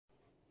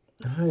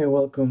Hi,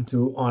 welcome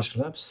to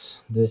ArchLabs.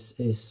 This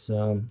is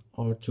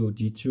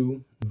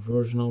R2-D2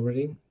 version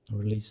already,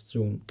 released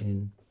soon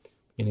in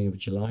beginning of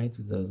July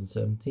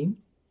 2017.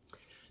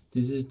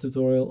 This is a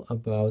tutorial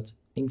about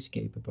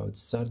Inkscape, about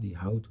Sardi,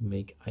 how to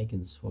make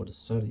icons for the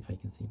Sardi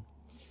icon theme.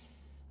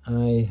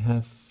 I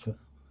have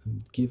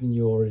given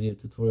you already a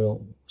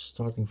tutorial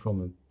starting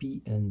from a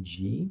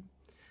PNG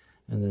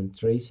and then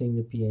tracing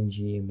the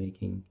PNG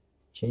and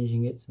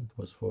changing it. It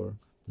was for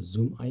the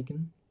zoom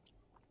icon.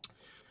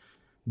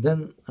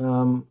 Then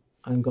I'm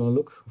gonna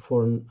look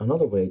for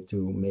another way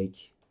to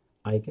make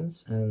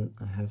icons, and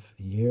I have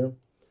here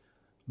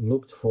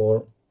looked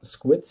for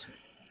squid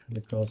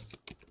because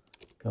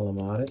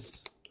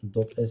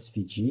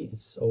calamares.svg.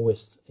 It's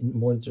always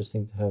more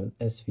interesting to have an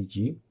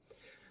SVG.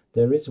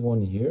 There is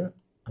one here.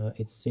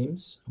 It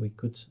seems we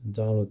could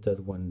download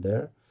that one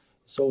there.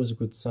 It's always a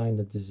good sign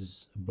that this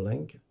is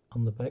blank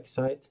on the back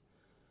side,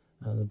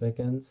 on the back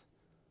end.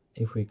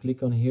 If we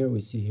click on here,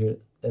 we see here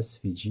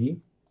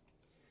SVG.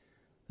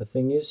 The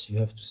thing is, you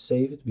have to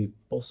save it, be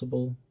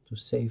possible to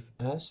save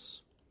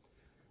as,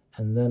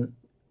 and then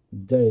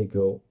there you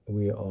go,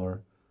 we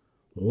are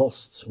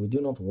lost. We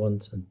do not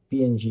want a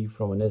PNG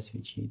from an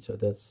SVG, so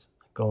that's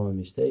a common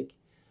mistake.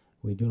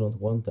 We do not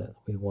want that,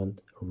 we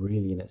want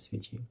really an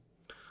SVG.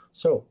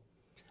 So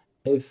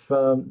if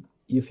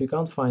you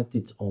can't find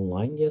it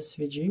online, the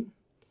SVG,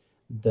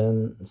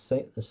 then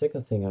the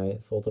second thing I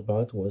thought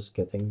about was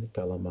getting the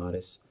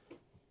calamares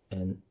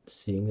and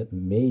seeing that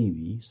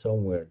maybe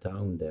somewhere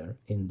down there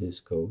in this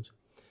code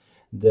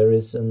there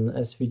is an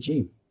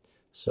SVG.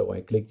 So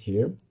I clicked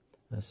here,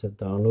 I said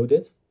download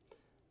it,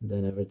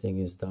 then everything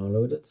is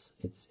downloaded,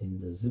 it's in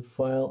the zip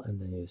file,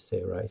 and then you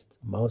say right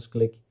mouse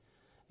click,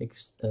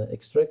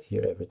 extract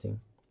here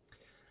everything,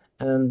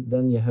 and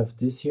then you have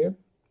this here,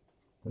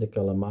 the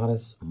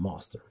calamares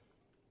master.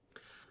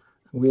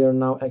 We are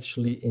now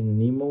actually in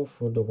Nemo,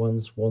 for the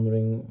ones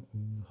wondering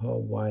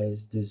why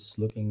is this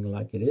looking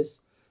like it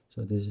is.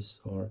 So this is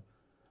our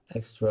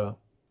extra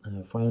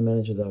file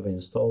manager that I've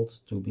installed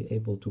to be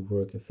able to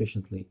work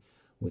efficiently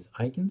with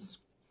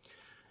icons.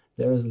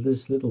 There is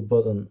this little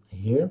button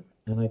here,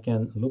 and I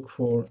can look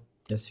for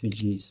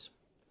SVGs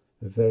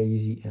very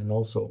easy, and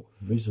also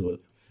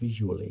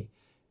visually,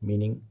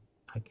 meaning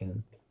I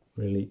can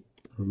really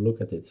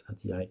look at it,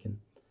 at the icon.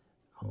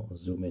 I'll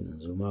zoom in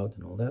and zoom out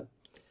and all that.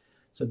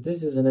 So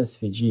this is an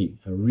SVG,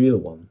 a real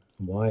one.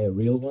 Why a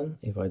real one?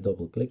 If I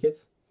double click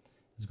it,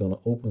 it's going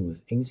to open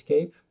with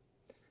Inkscape.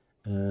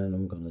 And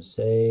I'm gonna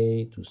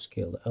say to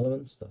scale the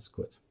elements. That's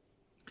good.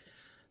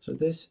 So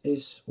this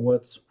is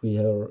what we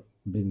have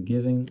been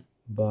given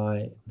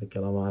by the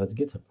calamares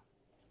GitHub.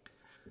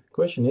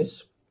 Question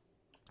is,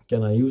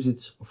 can I use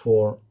it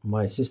for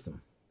my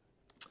system,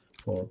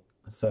 for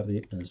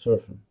Sardi and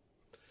Surfen?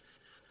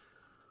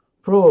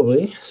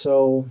 Probably.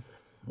 So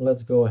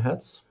let's go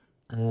ahead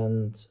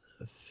and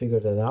figure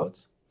that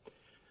out.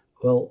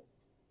 Well,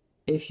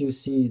 if you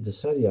see the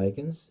Sardi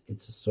icons,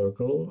 it's a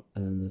circle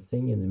and the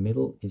thing in the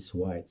middle is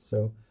white.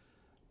 So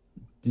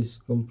this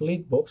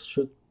complete box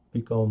should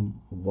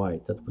become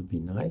white. That would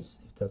be nice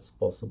if that's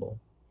possible.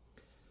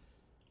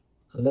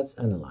 Let's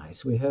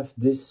analyze. We have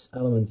this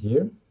element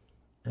here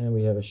and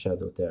we have a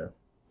shadow there.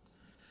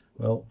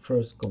 Well,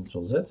 first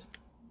Ctrl Z.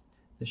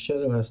 The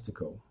shadow has to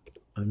go.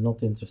 I'm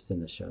not interested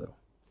in the shadow.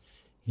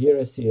 Here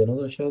I see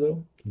another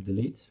shadow.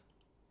 Delete.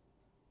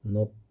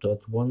 Not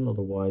that one,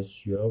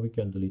 otherwise yeah, we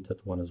can delete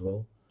that one as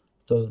well.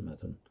 Doesn't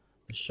matter.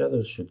 The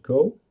shadows should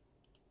go,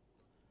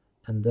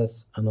 and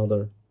that's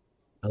another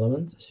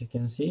element, as you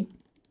can see.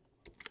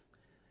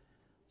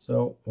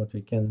 So what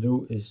we can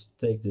do is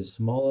take the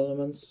small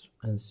elements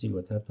and see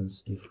what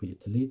happens if we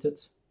delete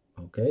it.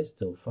 Okay,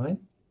 still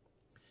fine.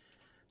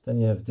 Then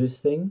you have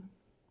this thing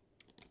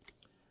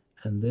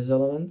and this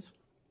element.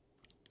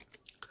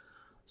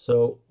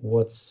 So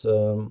what's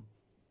oh,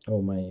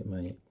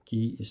 my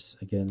key is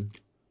again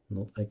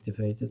not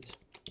activated.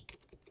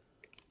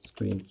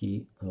 Screen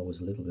key,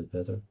 always a little bit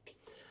better.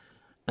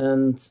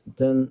 And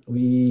then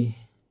we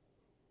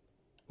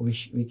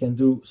can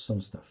do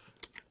some stuff.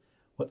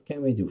 What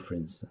can we do, for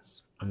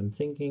instance? I'm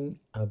thinking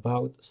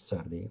about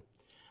Sardi.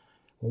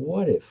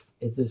 What if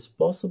it is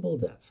possible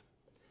that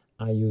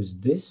I use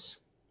this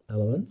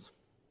element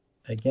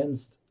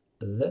against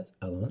that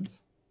element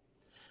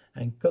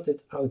and cut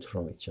it out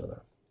from each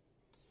other?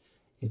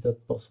 Is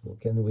that possible?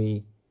 Can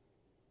we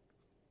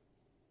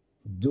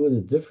do the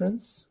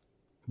difference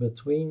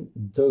between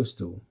those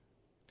two?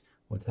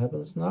 What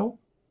happens now?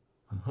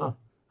 Aha,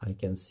 I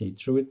can see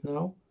through it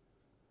now,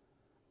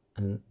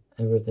 and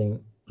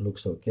everything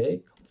looks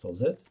okay. Ctrl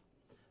Z.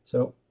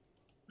 So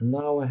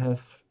now I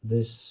have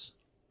this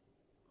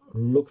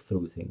look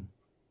through thing.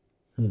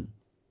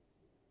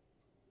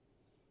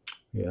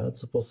 Yeah,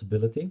 it's a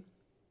possibility.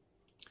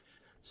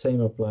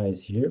 Same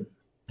applies here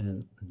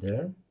and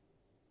there,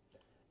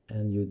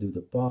 and you do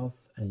the path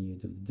and you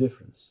do the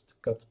difference,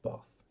 the cut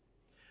path.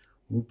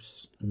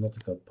 Oops, not the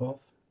cut path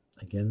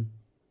again,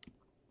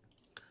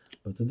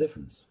 but the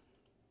difference.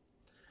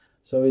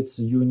 So it's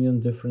a union,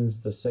 difference,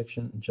 the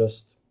section,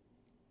 just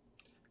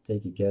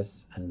take a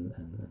guess and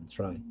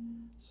try.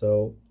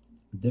 So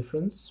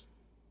difference,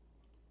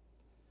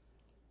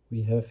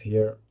 we have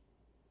here,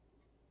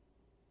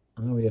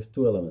 we have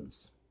 2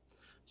 elements,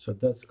 so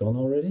that's gone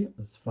already,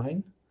 that's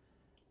fine.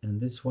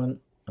 And this one,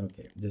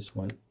 okay, this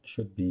one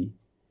should be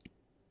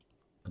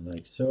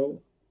like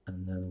so,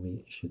 and then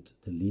we should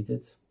delete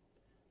it,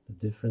 the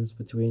difference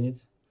between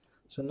it.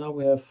 So now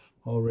we have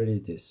already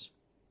this.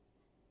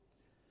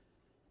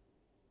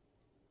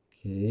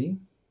 Okay,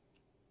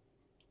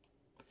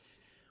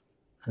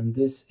 and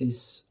this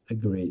is a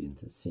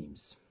gradient, it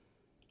seems.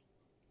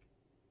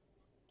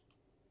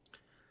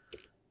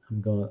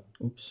 I'm gonna,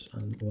 oops, I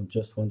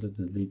just wanted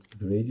to delete the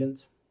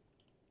gradient,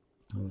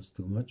 that was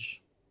too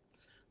much.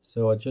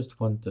 So I just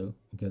want to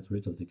get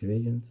rid of the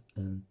gradient,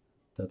 and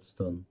that's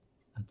done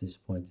at this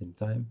point in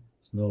time.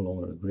 It's no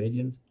longer a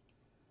gradient,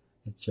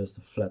 it's just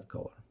a flat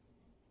color.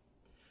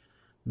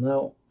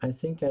 Now I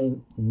think I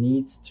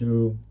need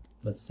to,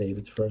 let's save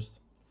it first.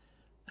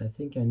 I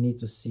think I need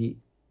to see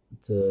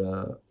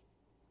the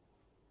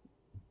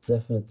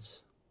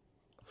definite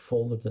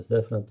folder, the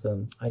definite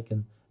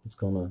icon it's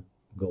gonna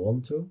go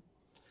on to.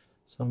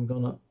 So I'm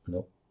gonna,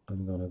 no,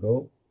 I'm gonna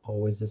go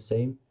always the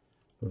same.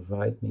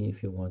 Provide me,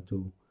 if you want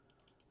to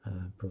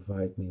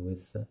provide me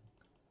with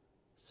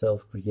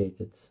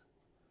self-created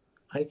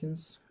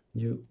icons,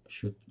 you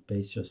should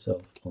base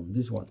yourself on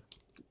this one.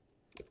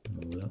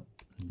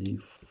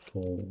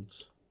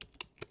 Default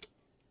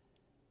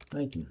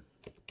icon.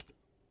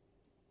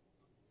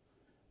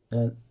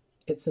 And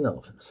it's an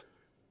elephant.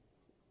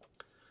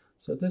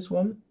 So this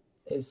one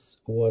is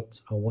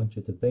what I want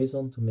you to base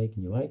on to make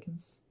new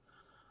icons.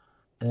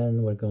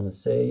 And we're going to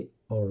say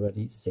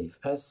already save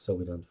as, so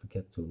we don't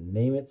forget to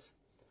name it.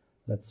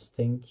 Let's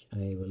think,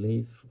 I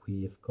believe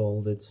we have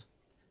called it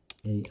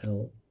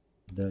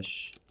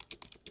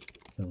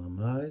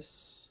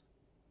al-calamares.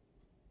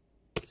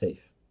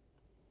 Save.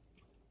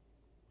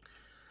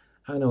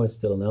 I know it's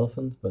still an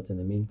elephant, but in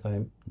the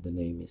meantime the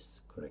name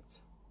is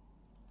correct.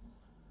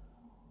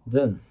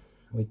 Then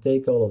we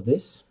take all of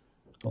this,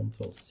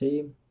 Ctrl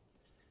C,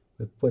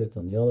 we put it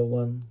on the other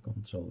one,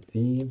 Ctrl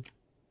V,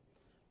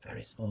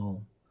 very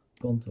small,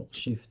 Ctrl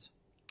Shift,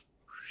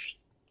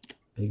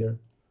 bigger,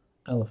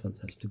 elephant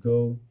has to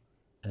go,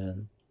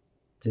 and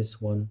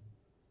this one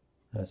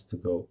has to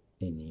go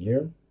in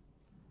here.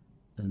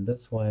 And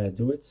that's why I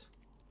do it,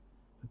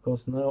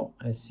 because now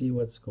I see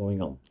what's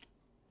going on.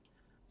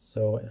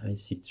 So I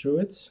see through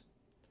it,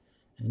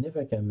 and if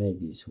I can make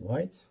these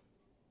white,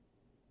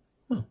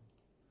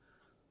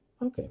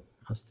 okay,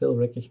 I still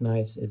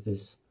recognize it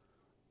is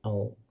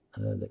all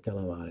the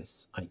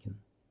calamares icon.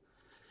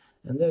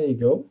 And there you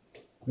go,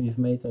 we've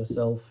made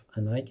ourselves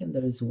an icon.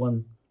 There is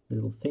one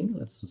little thing,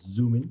 let's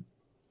zoom in.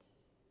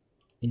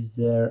 Is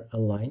there a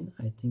line?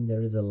 I think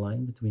there is a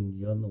line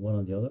between the one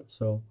and the other,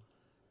 so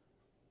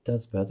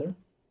that's better.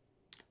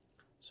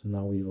 So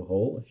now we have a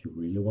hole. If you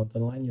really want a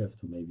line, you have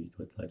to maybe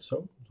do it like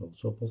so. It's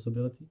also a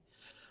possibility.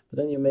 But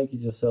then you make it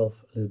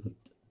yourself a little bit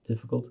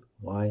difficult.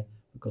 Why?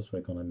 Because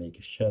we're gonna make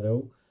a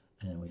shadow,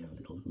 and we have a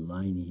little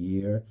line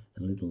here,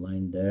 a little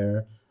line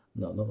there.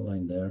 No, not a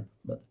line there,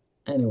 but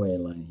anyway, a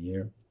line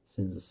here,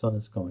 since the sun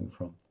is coming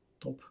from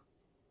top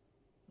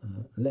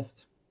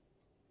left.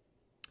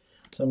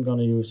 So I'm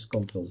gonna use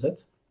Ctrl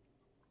Z.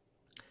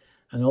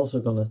 I'm also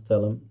gonna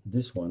tell him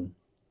this one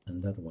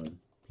and that one,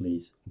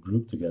 please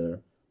group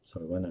together. So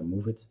when I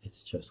move it,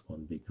 it's just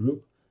one big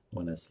group.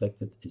 When I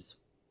select it,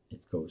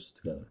 it goes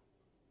together.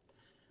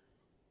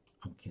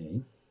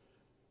 Okay.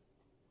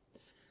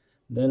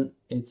 Then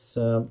it's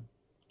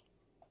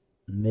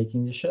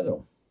making the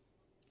shadow.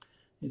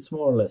 It's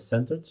more or less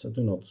centered, so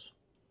do not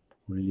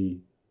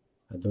really,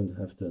 I don't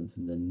have the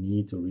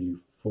need to really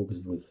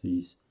focus with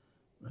these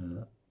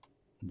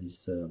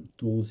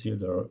tools here.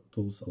 There are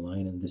tools,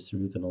 align and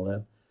distribute and all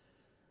that.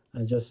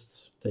 I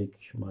just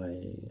take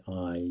my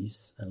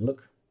eyes and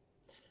look.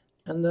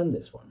 And then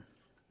this one.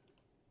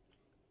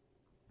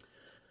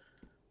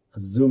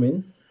 Zoom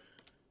in,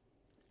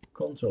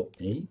 Ctrl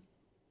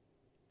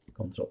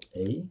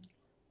A,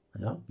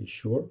 yeah, be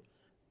sure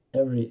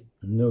every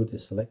node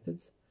is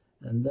selected,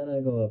 and then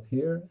I go up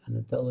here and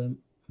I tell him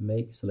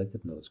make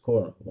selected nodes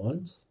corner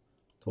once,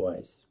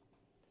 twice,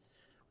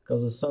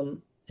 because the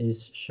sun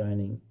is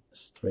shining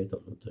straight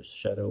over the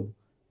shadow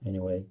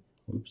anyway.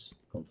 Oops,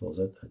 Ctrl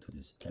Z, I do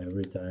this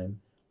every time,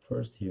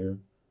 first here,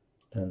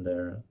 then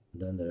there,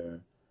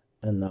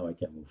 and now I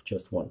can move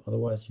just one,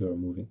 otherwise you're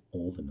moving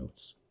all the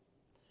nodes.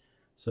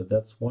 So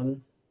that's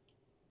one,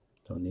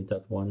 don't need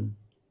that one,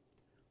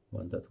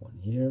 want that one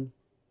here,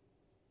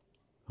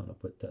 I'll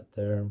put that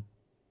there,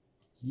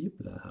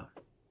 yipla,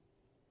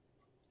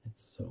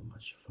 it's so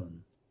much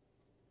fun.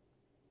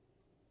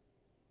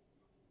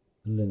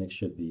 Linux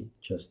should be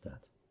just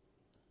that,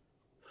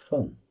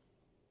 fun.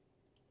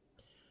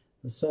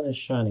 The sun is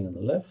shining on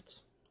the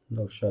left,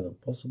 no shadow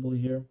possible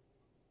here.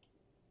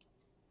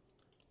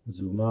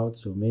 Zoom out,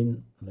 zoom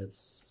in,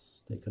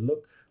 let's take a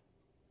look.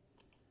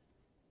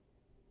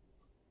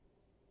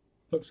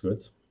 Looks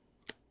good.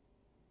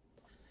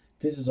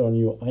 This is our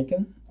new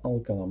icon,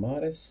 al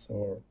calamares,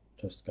 or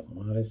just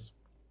Calamares.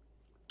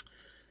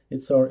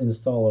 It's our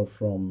installer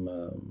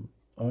from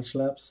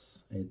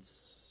ArchLabs.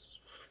 It's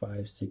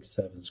 5, 6,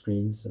 7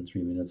 screens, and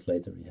 3 minutes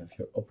later we have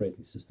your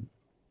operating system.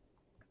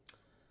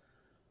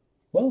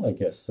 Well, I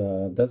guess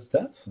that's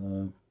that.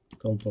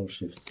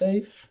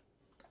 Control-Shift-Save,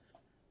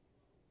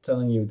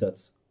 telling you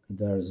that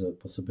there's a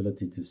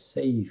possibility to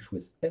save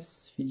with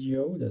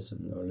SVGO. There's a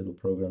little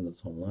program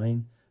that's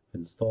online. I've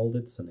installed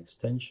it, it's an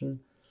extension.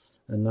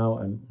 And now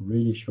I'm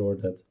really sure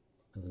that,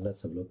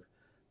 let's have a look,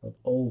 that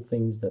all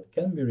things that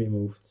can be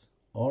removed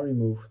are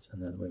removed,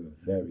 and then we have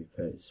a very,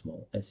 very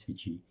small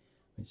SVG,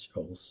 which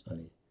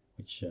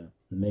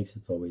makes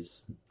it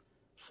always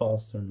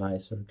faster,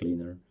 nicer,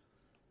 cleaner.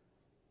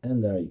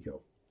 And there you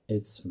go.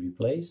 It's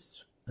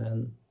replaced,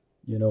 and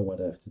you know what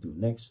I have to do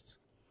next.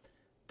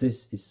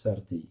 This is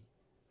Sardi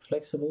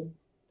flexible.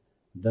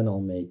 Then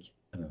I'll make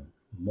a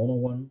mono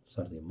one,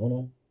 Sardi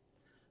mono.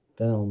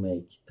 Then I'll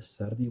make a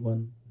Sardi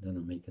one. Then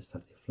I'll make a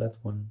Sardi flat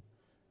one.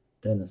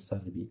 Then a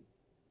Sardi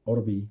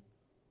Orbi.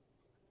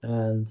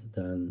 And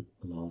then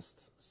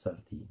last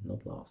Sardi,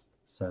 not last,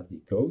 Sardi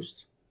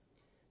Ghost,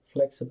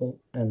 flexible,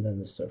 and then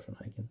the surfer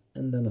icon.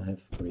 And then I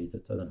have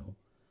created, I don't know,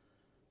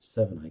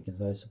 7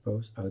 icons, I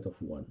suppose, out of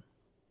 1.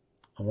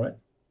 Alright,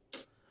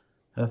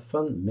 have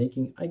fun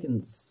making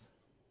icons.